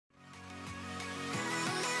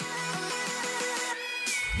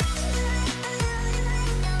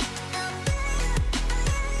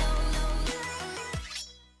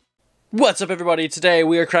What's up, everybody? Today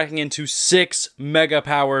we are cracking into 6 Mega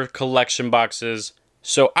Power collection boxes.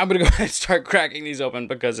 So I'm gonna go ahead and start cracking these open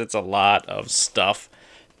because it's a lot of stuff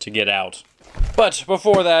to get out. But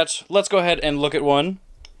before that, let's go ahead and look at one.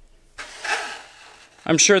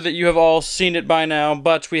 I'm sure that you have all seen it by now,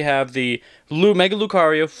 but we have the Mega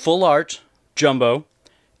Lucario Full Art Jumbo,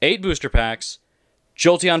 8 booster packs,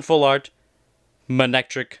 Jolteon Full Art, Mega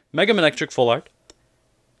Manectric Full Art,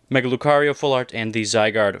 Mega Lucario Full Art, and the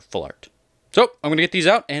Zygarde Full Art. So, I'm going to get these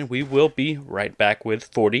out, and we will be right back with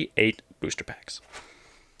 48 booster packs.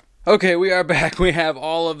 Okay, we are back. We have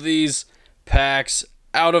all of these packs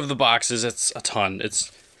out of the boxes. It's a ton.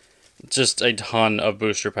 It's just a ton of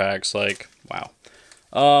booster packs. Like, wow.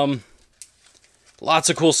 Lots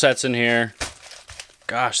of cool sets in here.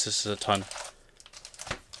 Gosh, this is a ton.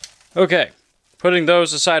 Okay, putting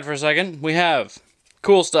those aside for a second, we have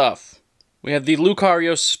cool stuff. We have the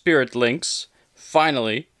Lucario Spirit Links.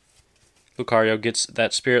 Finally, Lucario gets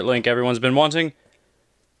that Spirit Link everyone's been wanting.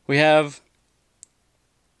 We have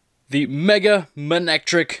the Mega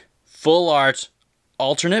Manectric Full Art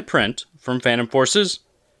alternate print from Phantom Forces.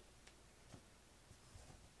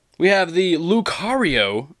 We have the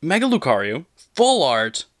Mega Lucario Full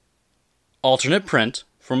Art alternate print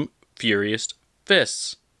from Furious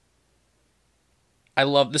Fists. I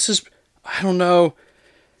love this. I don't know.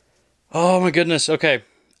 Oh my goodness, okay.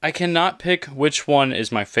 I cannot pick which one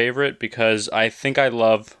is my favorite because I think I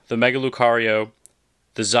love the Mega Lucario,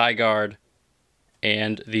 the Zygarde,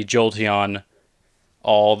 and the Jolteon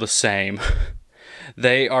all the same.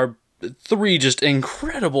 They are 3 just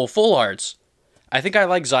incredible full arts. I think I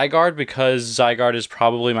like Zygarde because Zygarde is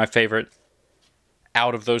probably my favorite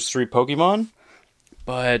out of those 3 Pokemon.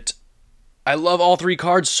 But I love all 3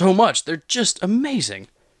 cards so much. They're just amazing.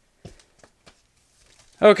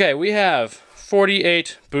 Okay, we have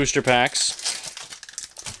 48 booster packs.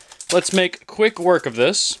 Let's make quick work of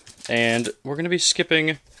this, and we're going to be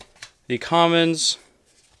skipping the commons.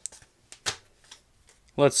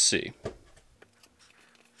 Let's see.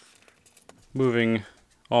 Moving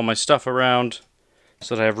all my stuff around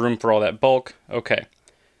so that I have room for all that bulk. Okay.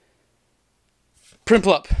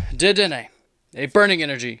 Prinplup, Dedenne, a Burning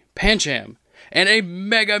Energy, Pancham, and a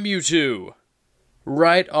Mega Mewtwo.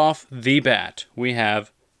 Right off the bat, we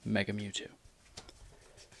have Mega Mewtwo.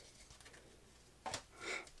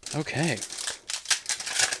 Okay.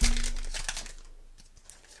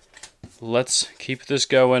 Let's keep this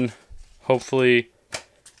going. Hopefully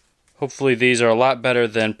these are a lot better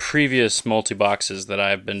than previous multi-boxes that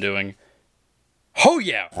I've been doing. Oh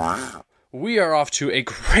yeah! Wow. We are off to a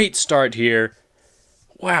great start here.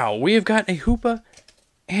 Wow, we have got a Hoopa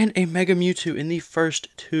and a Mega Mewtwo in the first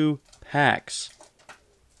 2 packs.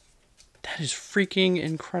 That is freaking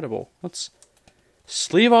incredible. Let's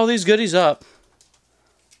sleeve all these goodies up,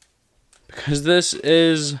 because this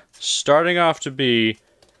is starting off to be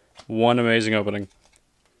one amazing opening.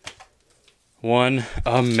 One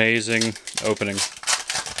amazing opening.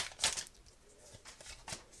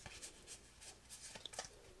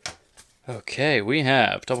 Okay, we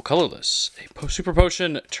have double colorless, a Super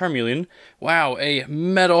Potion Charmeleon, wow, a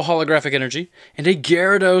Metal Holographic Energy, and a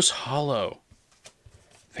Gyarados Holo.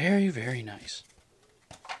 Very, very nice.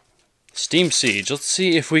 Steam Siege. Let's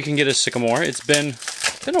see if we can get a Sycamore. It's been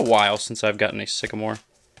a while since I've gotten a Sycamore,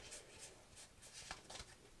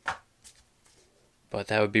 but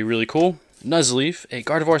that would be really cool. Nuzleaf, a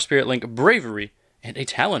Gardevoir Spirit Link, Bravery, and a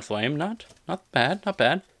Talonflame. Not bad, not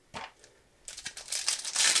bad.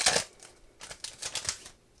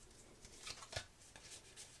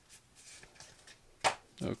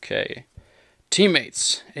 Okay.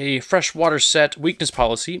 Teammates, a Freshwater Set, Weakness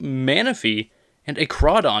Policy, Manaphy, and a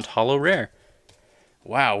Crawdaunt Holo Rare.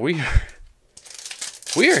 Wow, we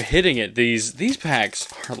are hitting it. These packs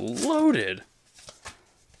are loaded.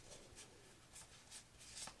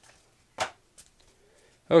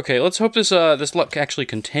 Okay, let's hope this luck actually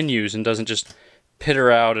continues and doesn't just pitter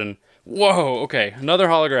out and whoa. Okay, another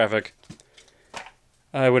holographic.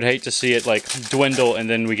 I would hate to see it like dwindle and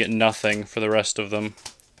then we get nothing for the rest of them.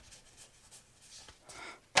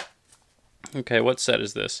 Okay, what set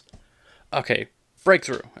is this? Okay,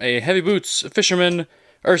 Breakthrough, a Heavy Boots, a Fisherman,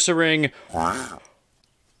 Ursa Ring. Wow.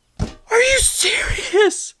 Are you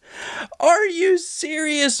serious? Are you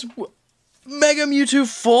serious? Mega Mewtwo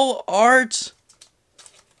Full Art?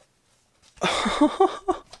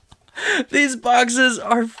 These boxes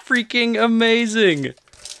are freaking amazing.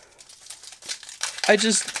 I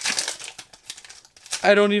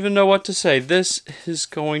don't even know what to say. This is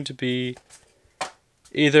going to be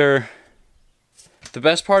either the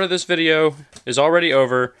best part of this video is already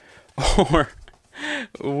over, or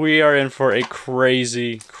We are in for a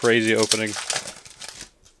crazy, crazy opening.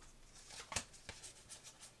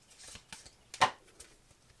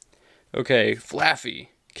 Okay, Flaffy,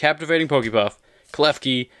 Captivating Pokepuff,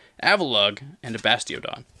 Klefki, Avalugg, and a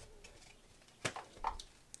Bastiodon.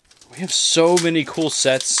 We have so many cool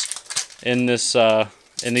sets in this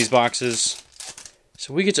in these boxes.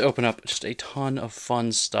 So we get to open up just a ton of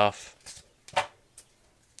fun stuff.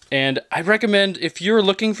 And I recommend, if you're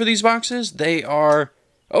looking for these boxes, they are...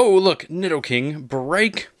 Oh, look, Nidoking,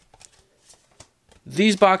 Break.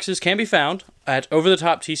 These boxes can be found at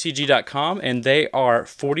overthetoptcg.com, and they are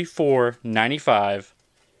 $44.95.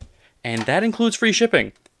 And that includes free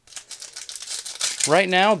shipping. Right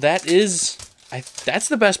now, that's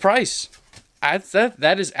the best price.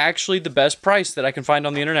 That is actually the best price that I can find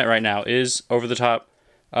on the internet right now, is Over the Top.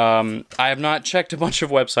 I have not checked a bunch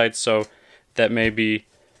of websites, so that may be...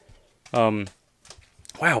 wow,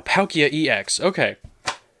 Palkia EX. Okay.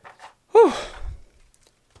 Whew.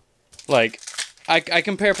 Like, I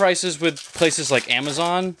compare prices with places like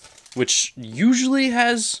Amazon, which usually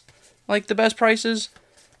has, like, the best prices,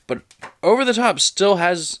 but Over the Top still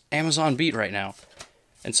has Amazon beat right now.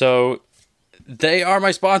 And so, they are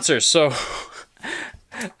my sponsors, so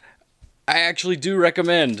I actually do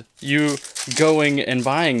recommend you going and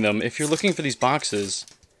buying them. If you're looking for these boxes,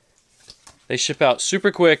 they ship out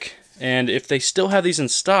super quick, and if they still have these in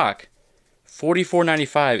stock,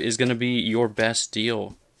 $44.95 is going to be your best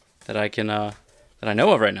deal that I can that I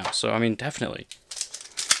know of right now. So I mean, definitely.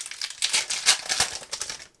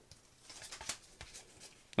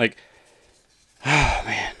 Like, oh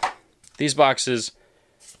man, these boxes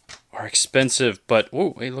are expensive, but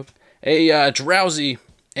whoa, hey, look, a Drowsy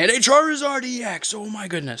and a Charizard EX. Oh my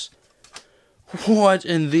goodness, what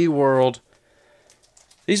in the world?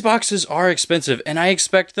 These boxes are expensive, and I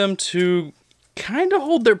expect them to kind of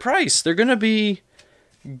hold their price. They're gonna be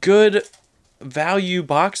good value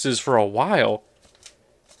boxes for a while.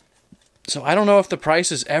 So I don't know if the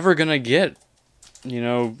price is ever gonna get,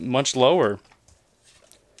 much lower.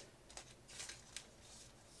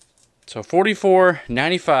 So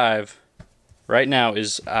 $44.95 right now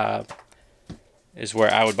is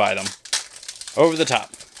where I would buy them. Over the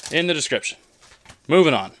Top in the description.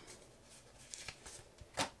 Moving on.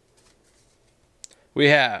 We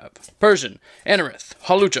have Persian, Anorith,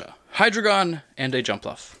 Hawlucha, Hydreigon, and a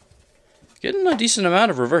Jumpluff. Getting a decent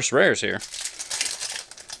amount of reverse rares here.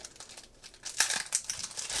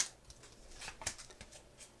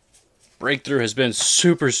 Breakthrough has been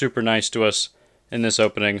super, super nice to us in this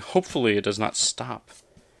opening. Hopefully it does not stop.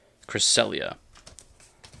 Cresselia.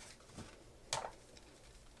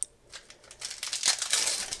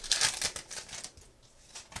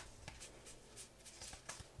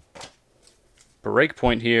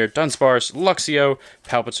 Breakpoint here. Dunsparce, Luxio,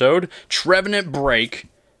 Palpitoad, Trevenant Break,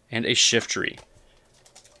 and a Shiftry.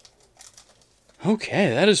 Okay,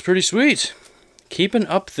 that is pretty sweet. Keeping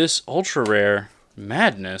up this ultra rare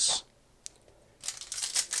madness.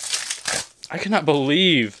 I cannot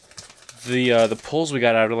believe the pulls we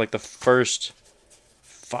got out of like the first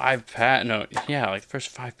 5 pack. No, yeah, like the first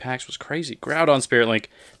 5 packs was crazy. Groudon, Spirit Link,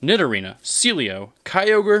 Nidorina, Celio,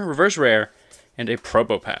 Kyogre, Reverse Rare, and a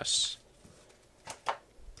Probopass.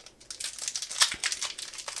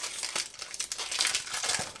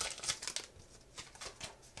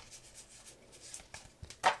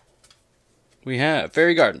 We have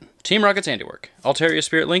Fairy Garden, Team Rocket's Handiwork, Altaria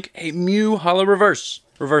Spirit Link, a Mew Holo Reverse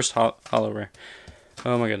Holo Rare.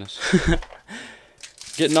 Oh my goodness.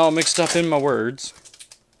 Getting all mixed up in my words.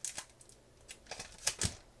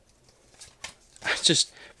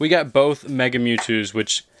 We got both Mega Mewtwo's,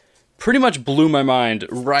 which pretty much blew my mind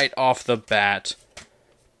right off the bat.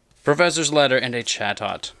 Professor's Letter and a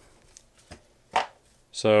Chatot.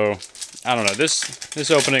 So, I don't know.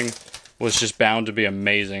 This opening was just bound to be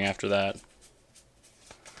amazing after that.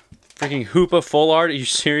 Freaking Hoopa Full Art, are you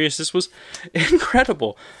serious? This was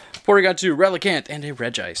incredible. Porygon2, Relicanth, and a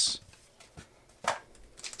Regice.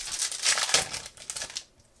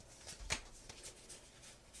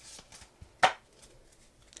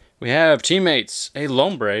 We have Teammates, a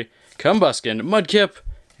Lombre, Combuskin, Mudkip,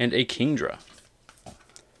 and a Kingdra.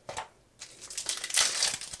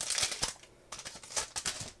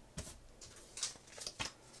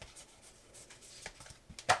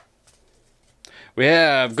 We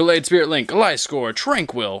have Gallade Spirit Link, Gliscor,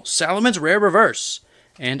 Tranquil, Salamence Rare Reverse,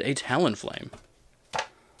 and a Talonflame.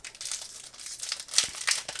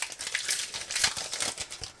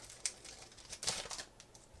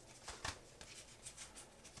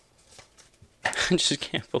 I just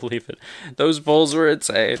can't believe it. Those pulls were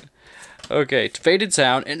insane. Okay, Faded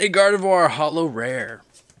Sound and a Gardevoir Holo Rare.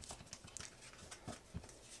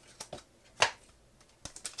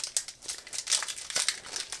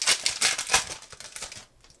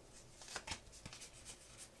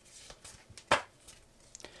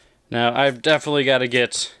 Now, I've definitely got to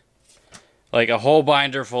get like a whole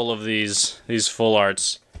binder full of these full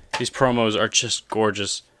arts. These promos are just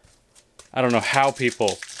gorgeous. I don't know how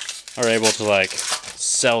people are able to like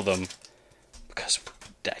sell them, because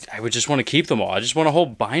I would just want to keep them all. I just want a whole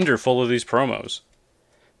binder full of these promos.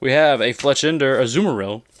 We have a Fletchinder, a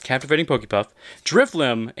Zoomeril, Captivating Pokepuff,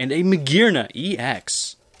 Drifloon, and a Magearna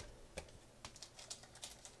EX.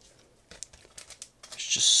 There's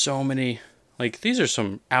just so many. Like, these are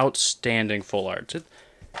some outstanding full arts.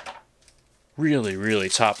 Really, really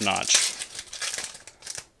top notch.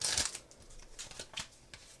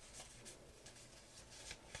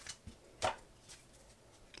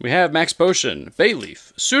 We have Max Potion,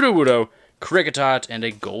 Bayleaf, Sudowoodo, Kricketot, and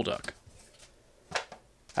a Golduck.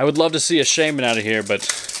 I would love to see a Shaman out of here, but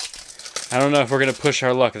I don't know if we're going to push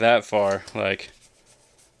our luck that far. Like,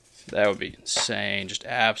 that would be insane. Just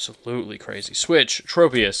absolutely crazy. Switch,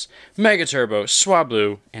 Tropius, Mega Turbo,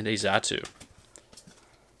 Swablu, and a Xatu.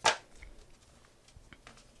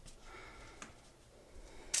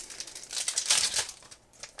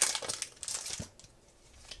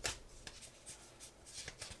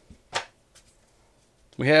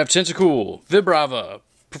 We have Tentacool, Vibrava,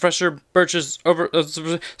 Professor Birch's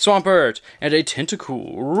Swampert, and a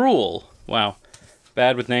Tentacool Rule. Wow.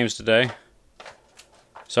 Bad with names today.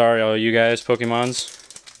 Sorry, all you guys, Pokemons.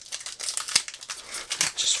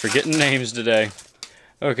 Just forgetting names today.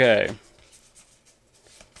 Okay.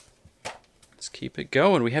 Let's keep it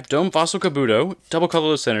going. We have Dome Fossil Kabuto, Double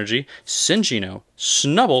Colorless Energy, Cinchino,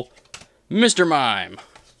 Snubble, Mr. Mime.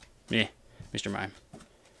 Meh. Mr. Mime.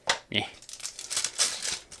 Meh.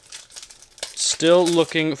 Still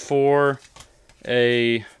looking for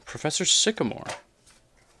a Professor Sycamore.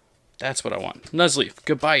 That's what I want. Nuzleaf,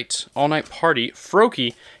 Gabite, All Night Party,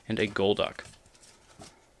 Froakie, and a Golduck.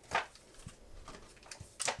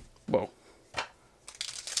 Whoa.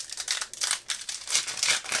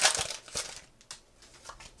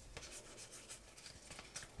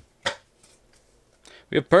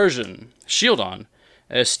 We have Persian, Shieldon,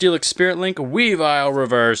 a Steelix Spirit Link, Weavile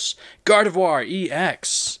Reverse, Gardevoir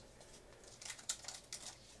EX.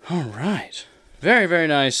 Alright. Very, very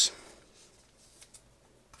nice.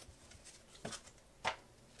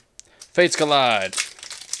 Fates Collide.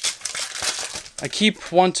 I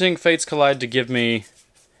keep wanting Fates Collide to give me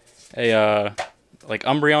a, like,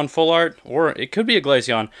 Umbreon full art, or it could be a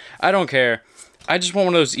Glaceon. I don't care. I just want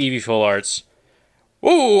one of those Eevee full arts.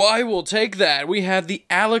 Ooh, I will take that. We have the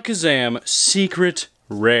Alakazam Secret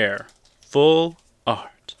Rare. Full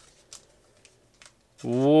art.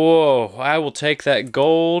 Whoa, I will take that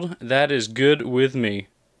gold. That is good with me.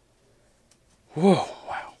 Whoa,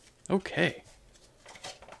 wow. Okay.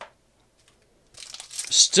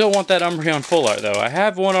 Still want that Umbreon full art, though. I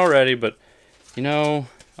have one already, but, you know,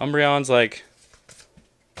 Umbreon's like,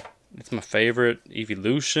 it's my favorite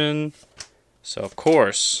evolution. So, of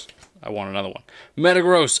course, I want another one.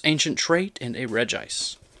 Metagross, Ancient Trait, and a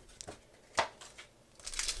Regice.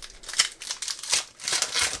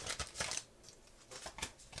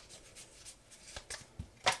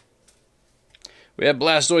 We have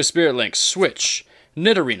Blastoise Spirit Link, Switch,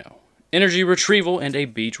 Nidorino, Energy Retrieval, and a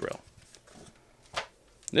Beedrill.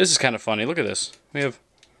 This is kind of funny. Look at this. We have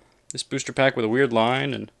this booster pack with a weird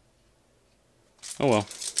line, and oh well.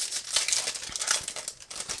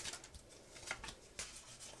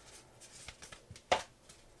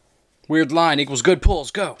 Weird line equals good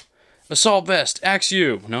pulls. Go. Assault Vest,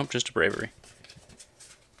 Axew. Nope, just a Bravery.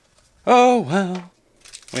 Oh well.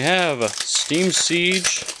 We have a Steam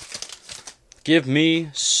Siege. Give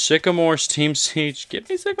me Sycamore Steam Siege. Give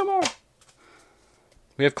me Sycamore.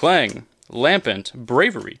 We have Clang, Lampent,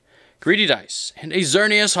 Bravery, Greedy Dice, and a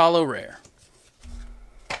Xerneas Hollow Rare.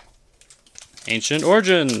 Ancient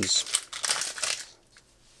Origins.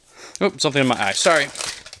 Oh, something in my eye. Sorry.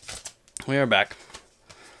 We are back.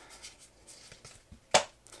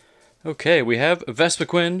 Okay, we have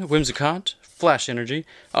Vespiquen, Whimsicott, Flash Energy,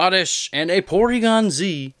 Oddish, and a Porygon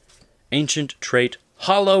Z. Ancient Trait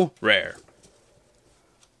Hollow Rare.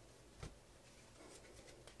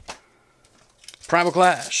 Primal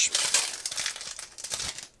Clash.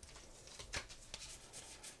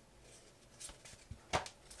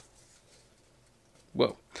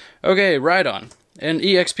 Whoa. Okay, Rhydon. An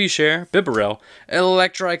EXP Share, Bibarel,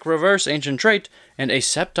 Electrike Reverse Ancient Trait, and a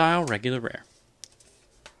Sceptile Regular Rare.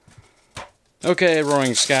 Okay,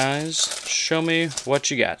 Roaring Skies. Show me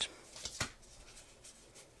what you got.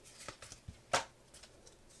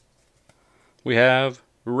 We have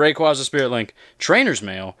Rayquaza Spirit Link, Trainer's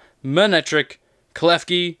Mail, Manectric,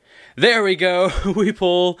 Klefki. There we go. We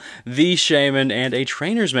pull the Shaman and a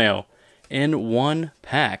Trainer's Mail in one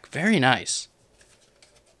pack. Very nice.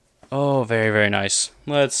 Oh, very, very nice.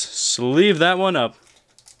 Let's sleeve that one up.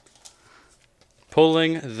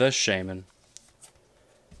 Pulling the Shaman.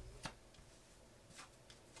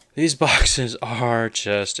 These boxes are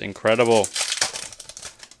just incredible.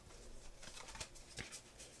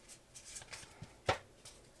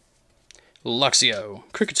 Luxio,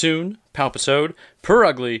 Cricketoon, Palpitoad,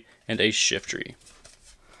 Purugly, and a Shiftry.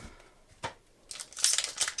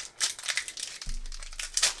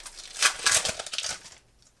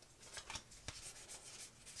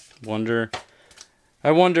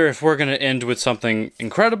 I wonder if we're going to end with something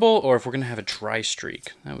incredible or if we're going to have a dry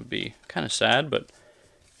streak. That would be kind of sad, but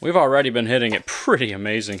we've already been hitting it pretty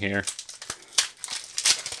amazing here.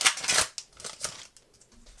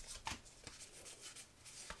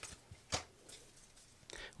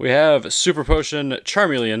 We have Super Potion,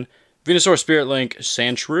 Charmeleon, Venusaur Spirit Link,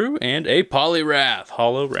 Sandshrew, and a Poliwrath,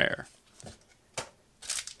 Holo Rare.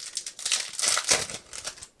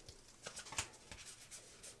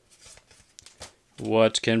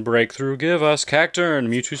 What can Breakthrough give us? Cacturn,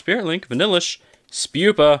 Mewtwo Spirit Link, Vanillish,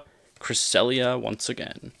 Spupa, Cresselia once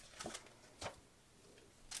again.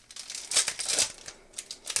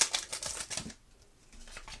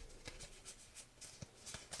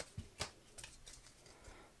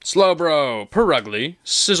 Slowbro, Purugly,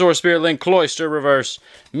 Scizor Spirit Link, Cloyster Reverse,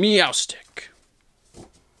 Meowstic.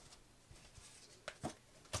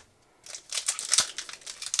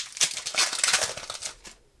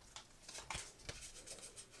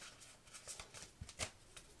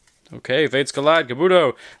 Okay, Fates Collide,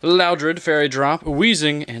 Kabuto, Loudred, Fairy Drop,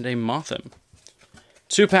 Weezing, and a Mothim.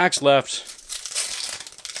 2 packs left.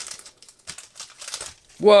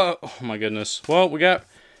 Whoa, oh my goodness. Well, we got...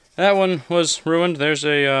 That one was ruined. There's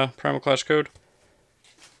a Primal Clash code.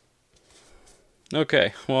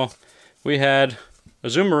 Okay, well, we had a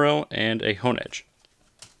Azumarill and a Honedge.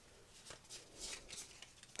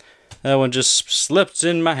 That one just slipped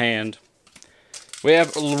in my hand. We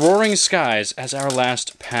have Roaring Skies as our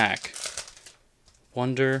last pack.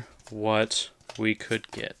 Wonder what we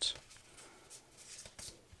could get.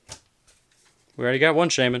 We already got one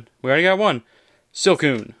Shaman. We already got one.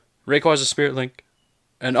 Silcoon, Rayquaza Spirit Link,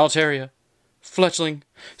 an Altaria, Fletchling,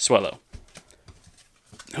 Swellow.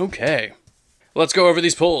 Okay. Let's go over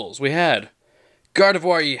these pulls. We had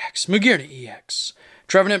Gardevoir EX, Magearna EX,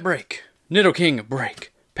 Trevenant Break, Nidoking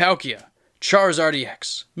Break, Palkia, Charizard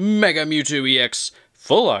EX, Mega Mewtwo EX,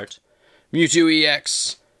 Full Art, Mewtwo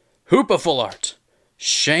EX, Hoopa Full Art,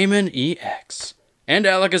 Shaman EX, and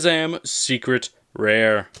Alakazam Secret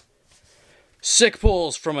Rare. Sick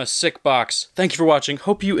pulls from a sick box. Thank you for watching.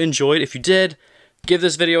 Hope you enjoyed. If you did, give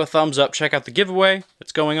this video a thumbs up. Check out the giveaway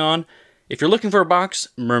that's going on. If you're looking for a box,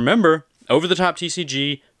 remember, over the top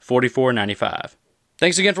TCG, $44.95.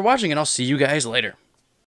 Thanks again for watching, and I'll see you guys later.